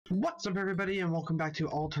What's up, everybody, and welcome back to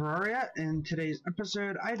Ulterraria. In today's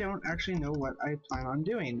episode, I don't actually know what I plan on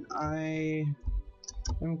doing.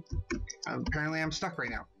 Apparently I'm stuck right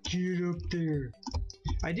now. Get up there.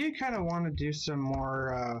 I do kind of want to do some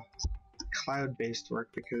more cloud-based work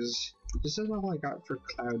because this is all I got for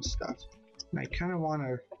cloud stuff. And I kind of want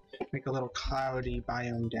to make a little cloudy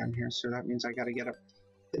biome down here, so that means I got to get up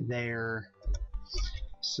there.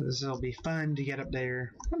 So this will be fun to get up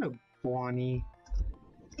there. Hello, Bonnie.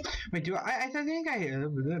 Wait, I think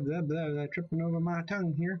I tripping over my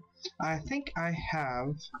tongue here. I think I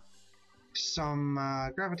have some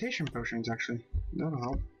gravitation potions actually. That'll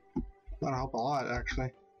help. That'll help a lot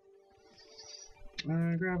actually.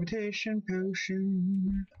 Gravitation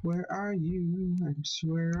potion, where are you? I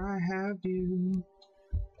swear I have you.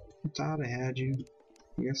 I thought I had you.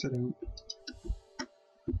 I guess I don't.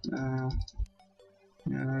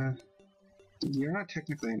 You're not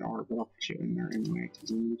technically an orb, but I'll put you in there anyway,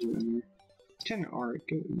 because I need you in there. 10 orb,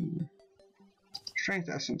 go in there. Strength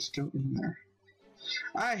essence, go in there.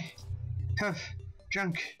 I have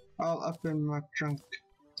junk all up in my trunk.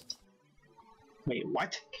 Wait,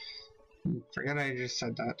 what? Forget I just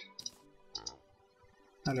said that.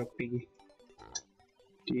 Hello, piggy.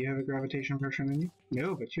 Do you have a gravitation potion in you?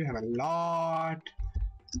 No, but you have a lot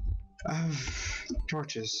of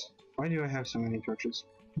torches. Why do I have so many torches?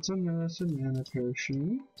 It's a mana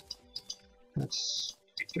potion. That's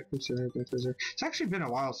it's actually been a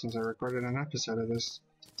while since I recorded an episode of this,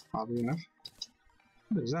 oddly enough.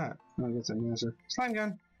 What is that? Oh, that's an answer. Slime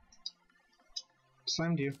gun!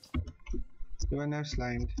 Slimed you. You are now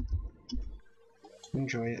slimed.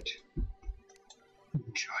 Enjoy it.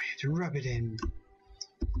 Enjoy it. Rub it in.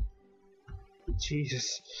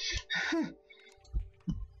 Jesus.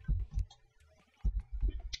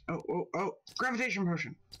 Oh! Gravitation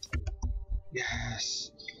potion!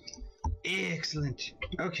 Yes! Excellent!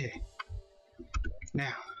 Okay.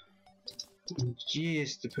 Now,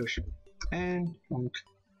 just the potion. And bonk.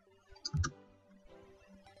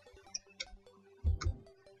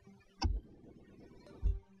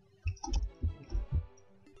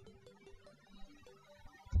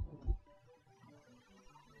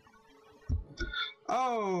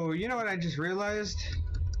 Oh, you know what I just realized?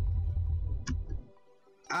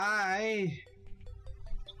 I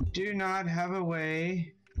do not have a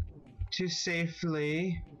way to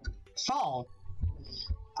safely fall.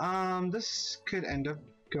 This could end up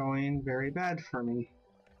going very bad for me.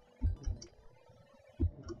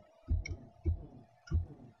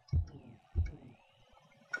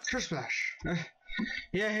 Curse Splash!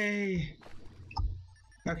 Yay!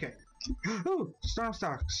 Okay. Ooh! Storm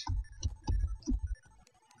Stalks!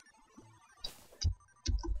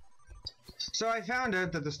 So I found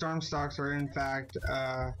out that the Storm Stalks are in fact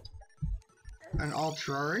an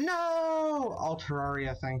Ulterraria. No!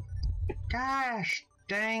 Ulterraria thing. Gosh!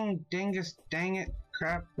 Dang! Dingus! Dang it!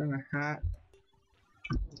 Crap in a hat.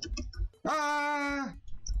 Ah!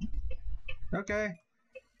 Okay.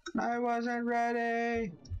 I wasn't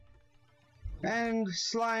ready! And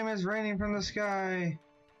slime is raining from the sky!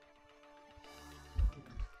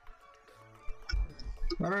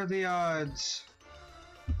 What are the odds?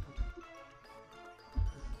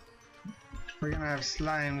 We're gonna have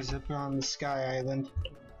slimes up on the Sky Island.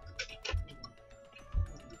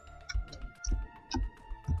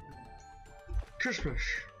 Curse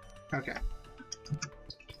push. Okay.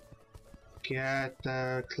 Get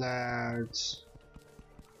the clouds.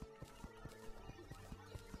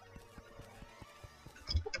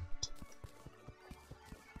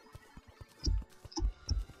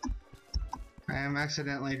 I am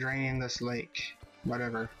accidentally draining this lake.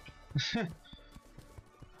 Whatever.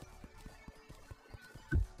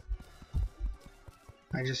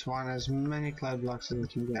 I just want as many cloud blocks as I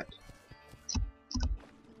can get.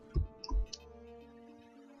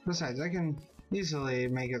 Besides, I can easily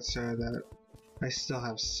make it so that I still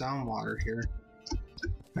have some water here.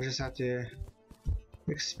 I just have to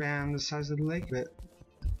expand the size of the lake a bit.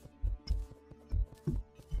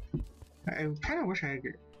 I kind of wish I had...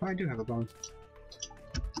 Oh, I do have a bone.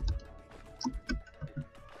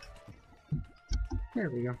 There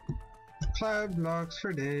we go. Cloud blocks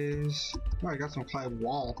for days. Oh, I got some cloud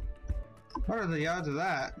wall. What are the odds of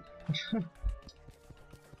that?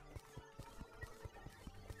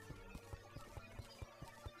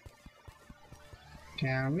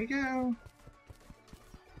 Down we go.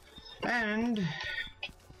 And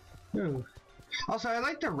ooh. Also, I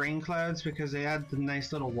like the rain clouds because they add the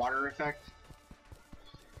nice little water effect.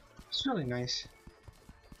 It's really nice.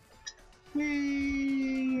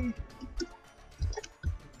 Whee!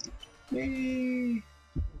 Whee!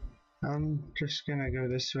 I'm just gonna go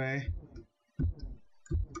this way.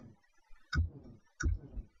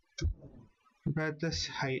 but this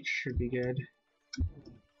height should be good.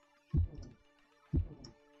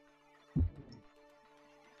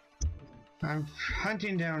 I'm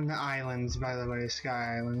hunting down the islands, by the way,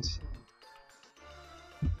 sky islands.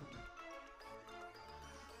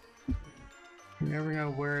 You never know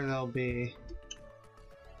where they'll be.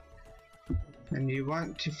 And you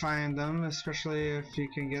want to find them, especially if you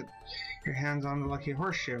can get your hands on the lucky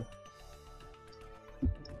horseshoe.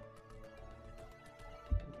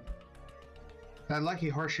 That lucky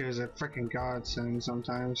horseshoe is a freaking godsend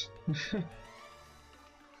sometimes.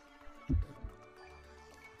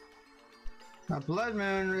 A blood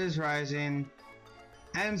moon is rising,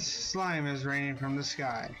 and slime is raining from the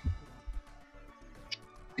sky.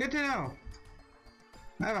 Good to know.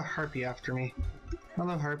 I have a harpy after me.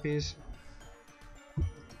 Hello, harpies.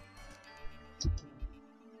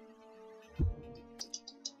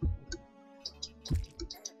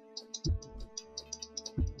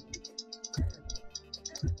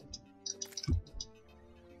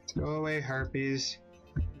 Go away, harpies.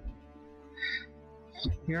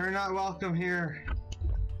 You're not welcome here.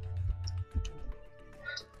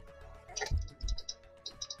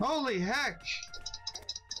 Holy heck!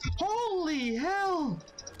 Holy hell!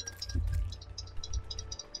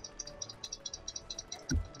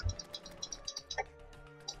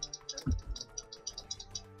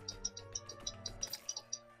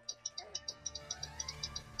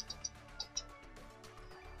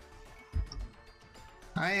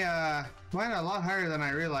 I went a lot higher than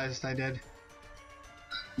I realized I did.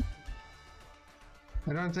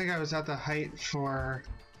 I don't think I was at the height for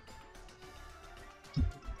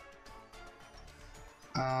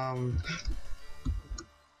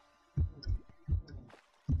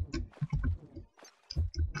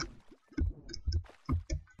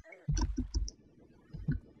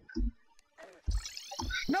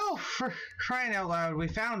no, for crying out loud, we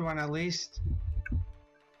found one at least.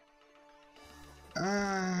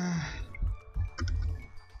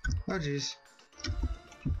 Oh jeez.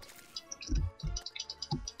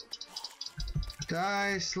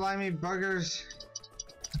 Die, slimy buggers.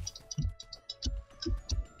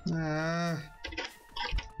 Oh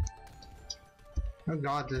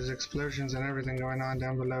god, there's explosions and everything going on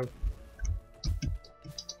down below.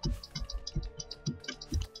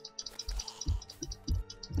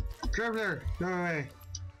 Dribbler, go away.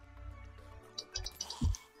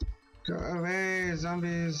 Go away,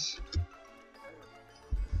 zombies.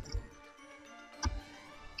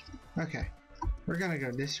 Okay, we're gonna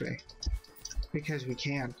go this way. Because we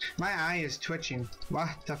can. My eye is twitching.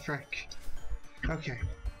 What the frick? Okay.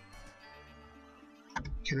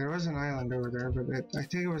 Okay, there was an island over there, but I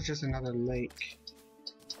think it was just another lake.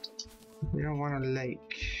 We don't want a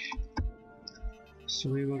lake. So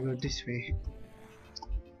we will go this way.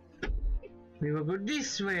 We will go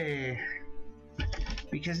this way!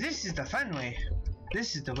 Because this is the fun way.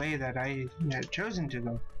 This is the way that I had chosen to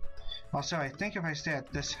go. Also, I think if I stay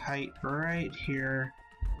at this height right here,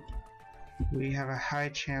 we have a high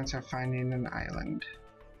chance of finding an island.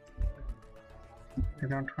 I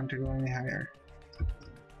don't want to go any higher.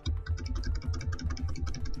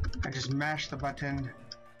 I just mash the button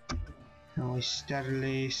and we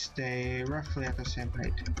steadily stay roughly at the same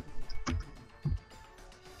height.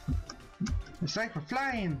 It's like we're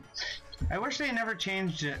flying! I wish they never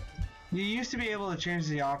changed it. You used to be able to change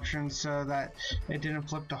the options so that it didn't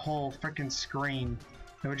flip the whole frickin' screen.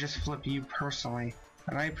 It would just flip you personally.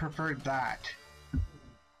 And I preferred that.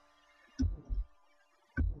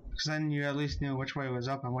 Because then you at least knew which way was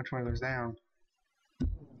up and which way was down.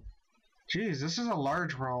 Jeez, this is a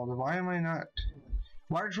large world. Why am I not...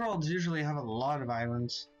 Large worlds usually have a lot of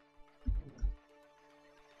islands.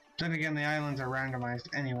 Then again, the islands are randomized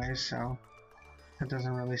anyway, so... That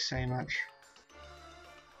doesn't really say much.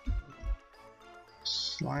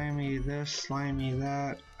 Slimy this, slimy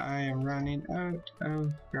that. I am running out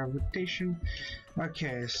of gravitation.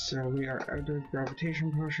 Okay, so we are out of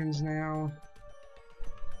gravitation potions now.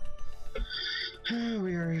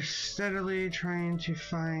 We are steadily trying to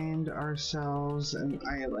find ourselves an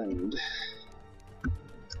island.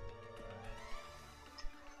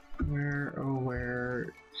 Where, oh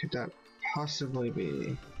where could that possibly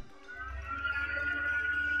be?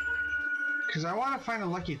 Because I want to find a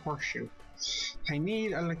lucky horseshoe. I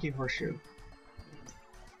need a lucky horseshoe.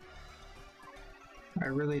 I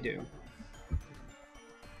really do.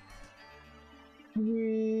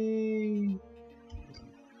 Wee.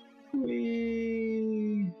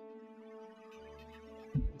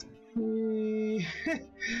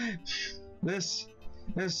 This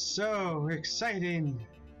is so exciting.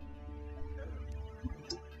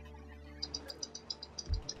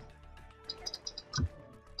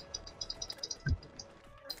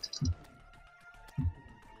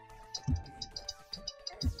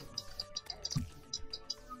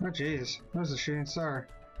 Oh jeez, that was a shooting star.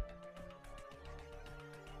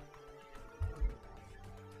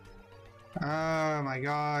 Oh my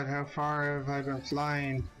god, how far have I been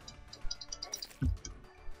flying?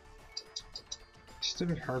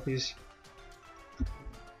 Stupid harpies.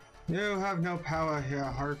 You have no power here,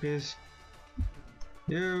 harpies.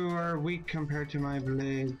 You are weak compared to my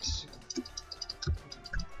blades.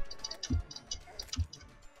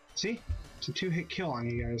 See? It's a 2-hit kill on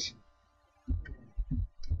you guys.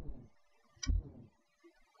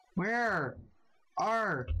 Where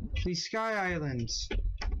are these sky islands?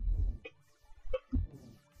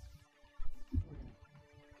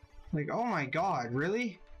 Like, oh my god,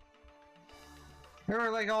 really? They were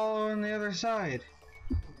like all on the other side.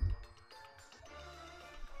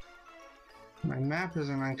 My map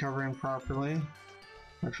isn't uncovering properly,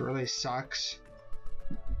 which really sucks.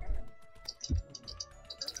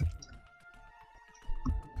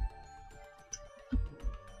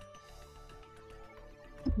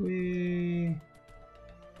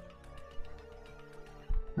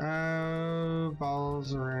 Oh,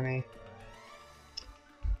 balls or any.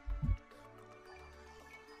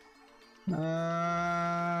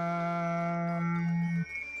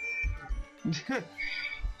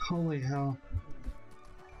 Holy hell.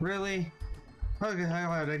 Really? Okay,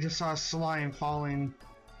 I just saw a slime falling.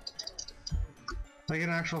 Like an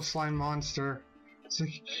actual slime monster. It's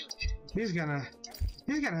like, he's gonna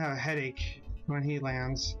have a headache when he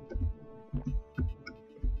lands.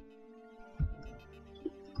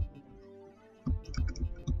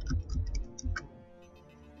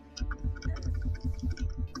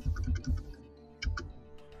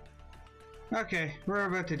 Okay, we're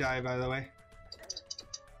about to die, by the way.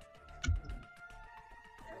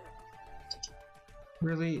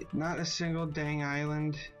 Really? Not a single dang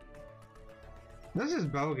island? This is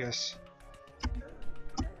bogus.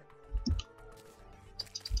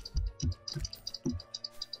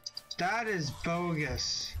 That is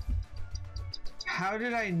bogus. How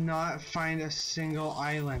did I not find a single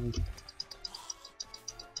island?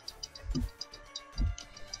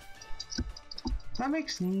 That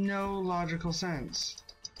makes no logical sense.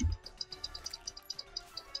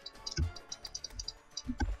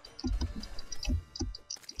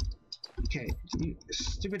 Okay, you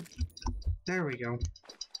stupid. There we go.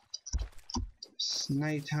 It's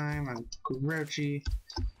nighttime. I'm grouchy.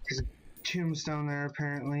 There's a tombstone there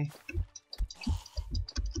apparently.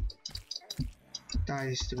 Die,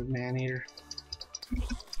 you stupid man-eater.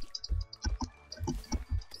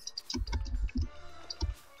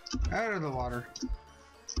 Out of the water.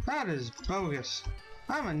 That is bogus.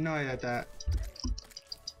 I'm annoyed at that.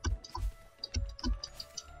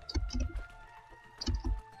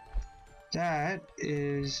 That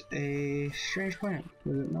is a strange plant,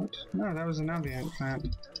 was it not? No, that was an ambient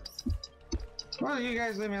plant. Well, you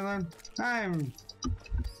guys leave me alone. I'm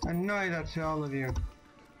annoyed at all of you.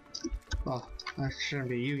 Well, that shouldn't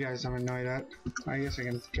be you guys I'm annoyed at. I guess I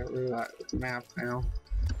can get rid of that map now.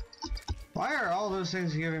 Why are all those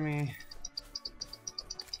things giving me...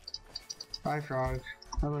 Bye, frog.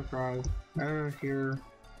 Hello, frog. Over here.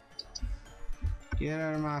 Get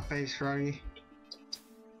out of my face, froggy.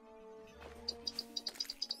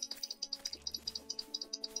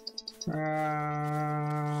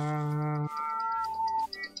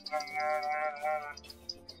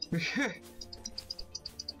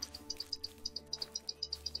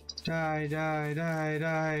 Die, die, die,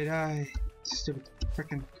 die, die. Stupid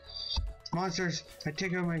frickin' monsters. I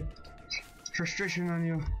take out my frustration on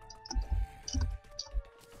you.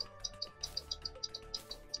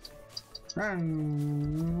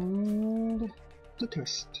 And the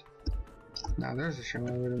twist. Now there's a show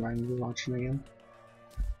I wouldn't mind watching again.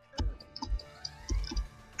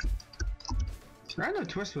 Random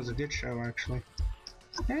Twist was a good show, actually.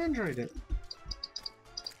 I enjoyed it.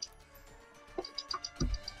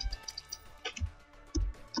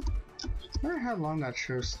 I wonder how long that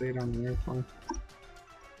show stayed on the air for.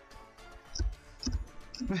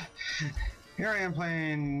 Here I am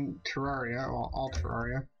playing Terraria, well,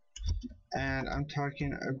 Ulterraria, and I'm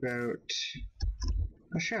talking about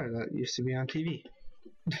a show that used to be on TV.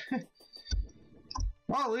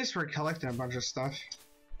 Well, at least we're collecting a bunch of stuff.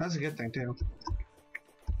 That's a good thing, too.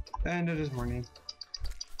 And it is morning.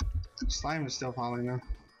 Slime is still falling though.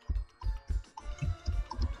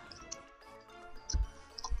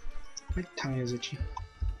 My tongue is itchy.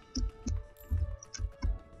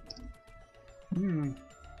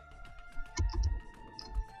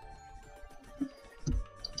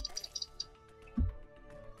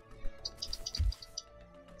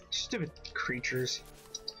 Stupid creatures.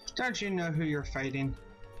 Don't you know who you're fighting?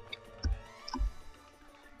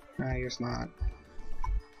 I guess not.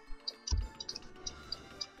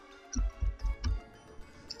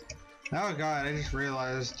 Oh god, I just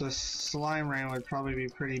realized the slime rain would probably be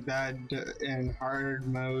pretty bad in hard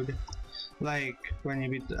mode. Like, when you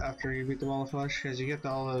beat after you beat the wall of flesh, because you get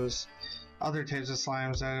all those other types of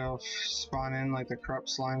slimes that'll spawn in, like the corrupt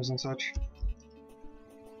slimes and such.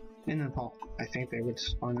 In Nepal, I think they would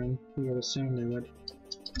spawn in. We would assume they would.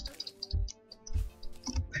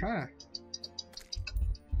 Try to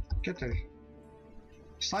get the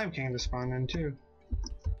Slime King to spawn in too.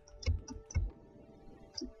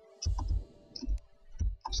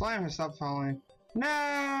 Slime has stopped falling.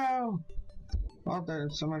 No! Well,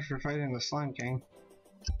 there's so much for fighting the Slime King.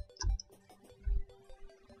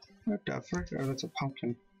 What the frick? Oh, that's a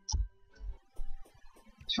pumpkin.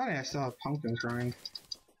 It's funny I still have pumpkins growing.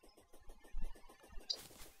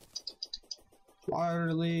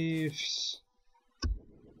 Water leaves.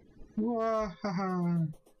 Whoa,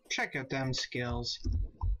 check out them skills.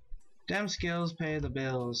 Them skills pay the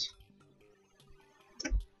bills.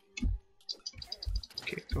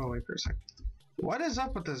 Okay, go away for a sec. What is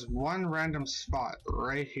up with this one random spot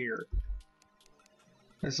right here?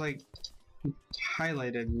 It's like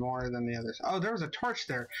highlighted more than the others. Oh, there was a torch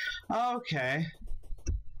there. Okay.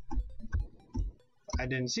 I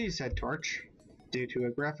didn't see said torch due to a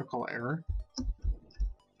graphical error.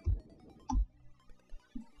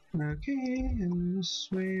 Okay, and this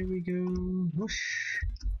way we go. Whoosh.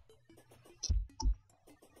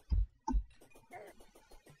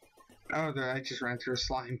 Oh, I just ran through a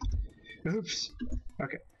slime. Oops.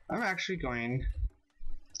 Okay, I'm actually going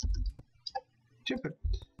to put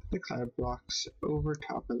the cloud blocks over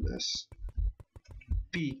top of this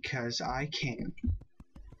because I can.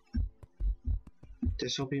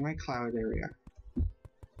 This will be my cloud area.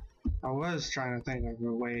 I was trying to think of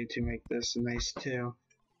a way to make this nice too.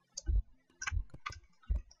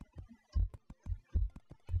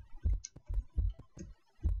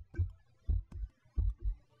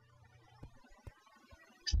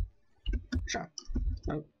 Shot.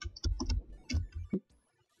 Oh.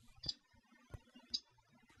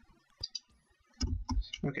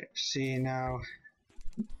 Okay, see now,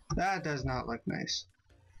 that does not look nice.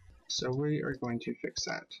 So we are going to fix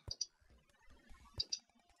that.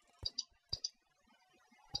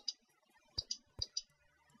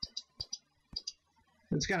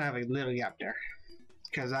 It's gonna have a little gap there,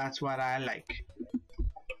 because that's what I like,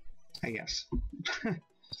 I guess.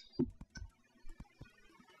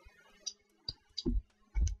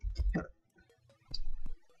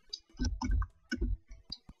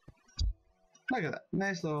 Look at that.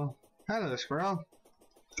 Nice little... Hello, squirrel.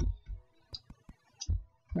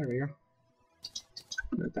 There we go.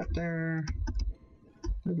 Put that there.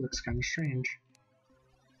 That looks kind of strange.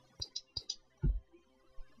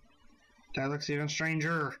 That looks even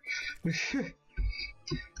stranger.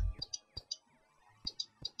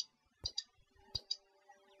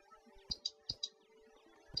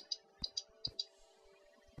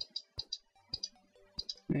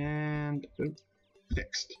 And... Oops,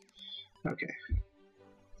 fixed. Okay.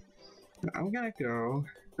 Now I'm gonna go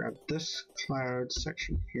grab this cloud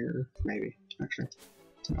section here. Maybe, actually.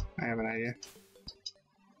 No, I have an idea.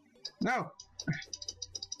 No!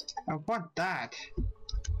 I want that!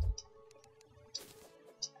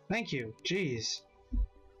 Thank you, jeez.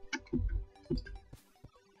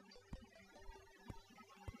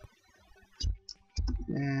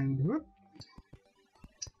 And whoop.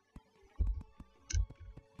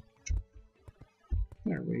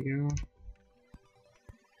 There we go.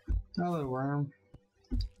 Hello, worm.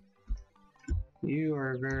 You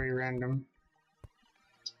are very random.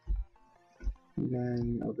 And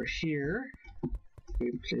then over here,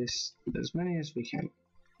 we place as many as we can.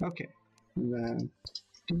 Okay. And then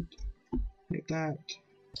like that.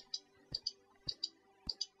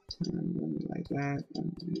 And then like that.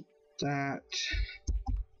 And like that.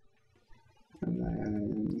 And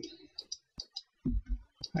then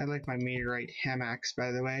I like my meteorite hammocks,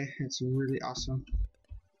 by the way. It's really awesome.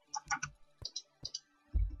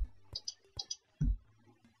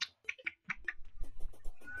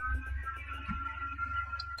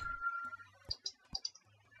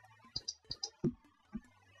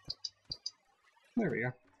 There we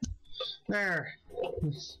go. There!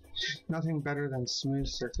 Nothing better than smooth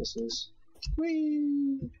surfaces.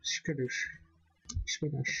 Whee! Skadoosh.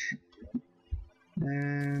 Skadoosh.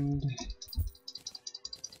 And...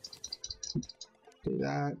 do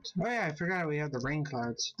that. Oh yeah, I forgot we have the rain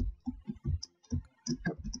clouds.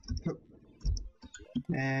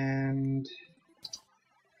 And...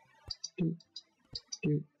 do,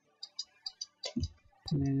 do,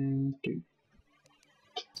 and do.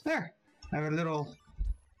 There! I have a little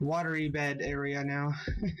watery bed area now.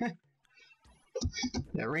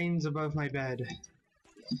 That rains above my bed.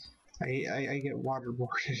 I get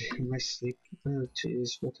waterboarded in my sleep. Oh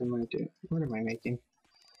jeez, what am I doing? What am I making?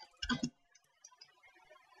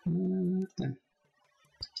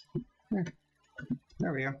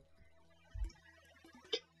 There we go.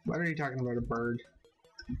 What are you talking about, a bird?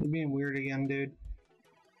 You being weird again, dude?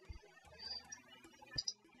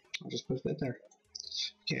 I'll just put that there.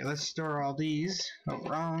 Okay, let's store all these. Oh,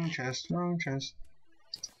 wrong chest, wrong chest.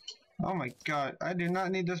 Oh my god, I do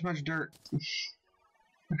not need this much dirt.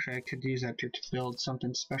 Actually, I could use that dirt to build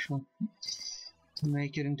something special.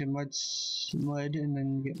 Make it into mud and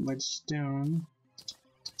then get mudstone.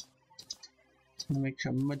 Make a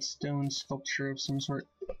mudstone sculpture of some sort.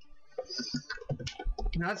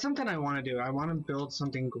 Now, that's something I want to do. I want to build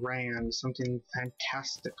something grand, something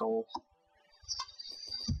fantastical.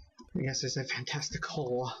 I guess I said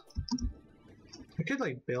fantastical. I could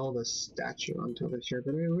like build a statue on top of here,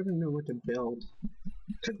 but I wouldn't know what to build.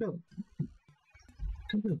 I could build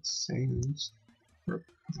sands or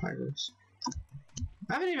fibers.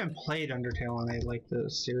 I haven't even played Undertale, and I like the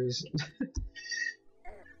series.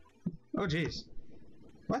 Oh jeez.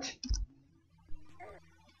 What?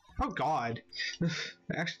 Oh god. I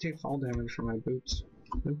actually take fall damage from my boots.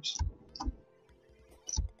 Oops.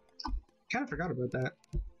 Kinda forgot about that.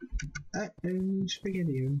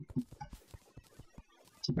 Spaghetti.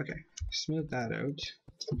 Okay, smooth that out.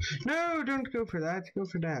 No, don't go for that. Go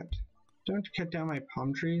for that. Don't cut down my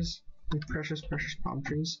palm trees. My precious, precious palm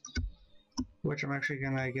trees. Which I'm actually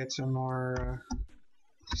gonna get some more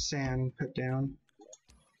sand put down.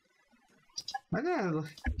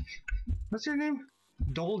 What's your name?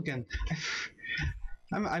 Dolgan.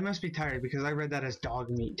 I must be tired because I read that as dog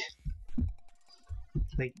meat.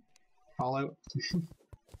 Like, Fallout.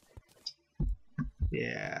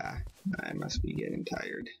 Yeah, I must be getting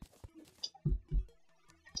tired.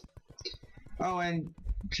 Oh, and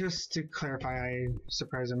just to clarify, I'm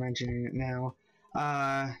surprised I'm mentioning it now.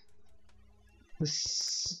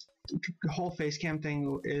 This whole face cam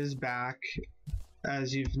thing is back,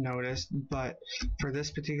 as you've noticed, but for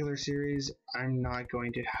this particular series, I'm not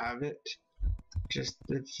going to have it. Just,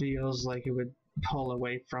 it feels like it would pull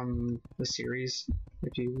away from the series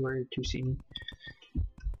if you were to see me.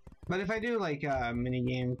 But if I do like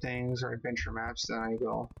minigame things or adventure maps, then I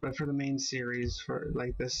will. But for the main series, for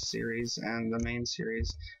like this series and the main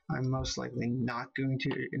series, I'm most likely not going to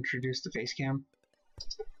introduce the face cam.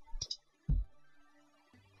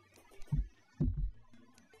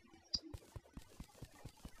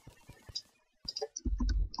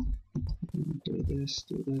 Do this,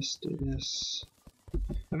 do this, do this.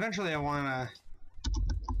 Eventually I want to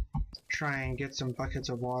try and get some buckets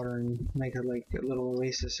of water and make it like a little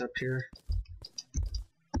oasis up here.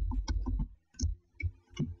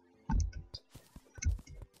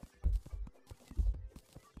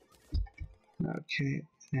 Okay,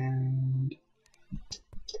 and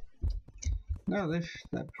no, leave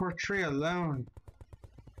that poor tree alone.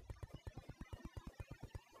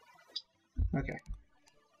 Okay,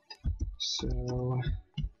 so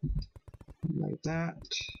like that,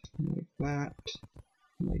 like that,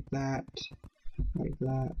 like that, like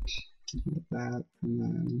that, like that, and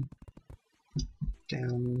then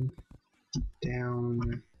down,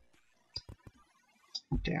 down,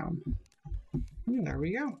 down. And there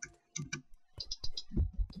we go.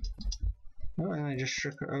 Oh, and I just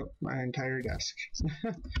shook out my entire desk.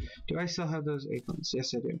 Do I still have those acorns?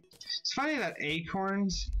 Yes, I do. It's funny that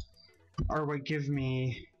acorns are what give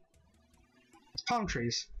me palm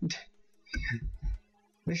trees.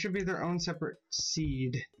 They should be their own separate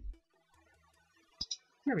seed.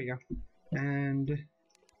 There we go. And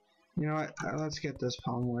you know what? Let's get this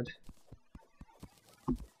palm wood.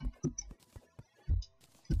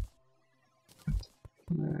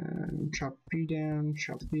 And chop you down,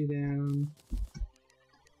 chop you down.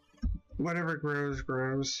 Whatever grows,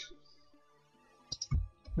 grows.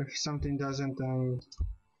 If something doesn't, then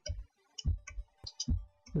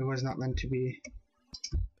it was not meant to be.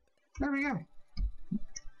 There we go.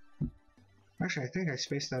 Actually, I think I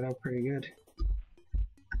spaced that out pretty good.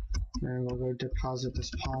 And we'll go deposit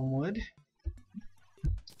this palm wood.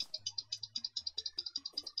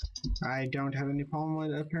 I don't have any palm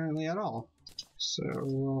wood apparently at all. So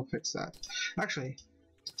we'll fix that. Actually,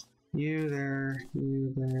 you there,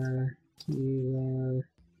 you there, you there.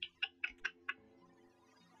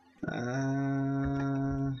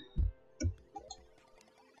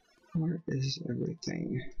 Where is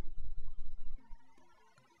everything?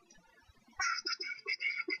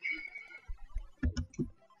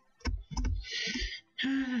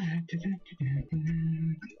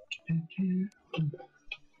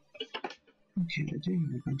 Okay, I do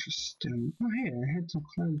have a bunch of stone. Oh hey, I had some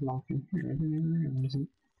cloud block in here. I didn't even realize it.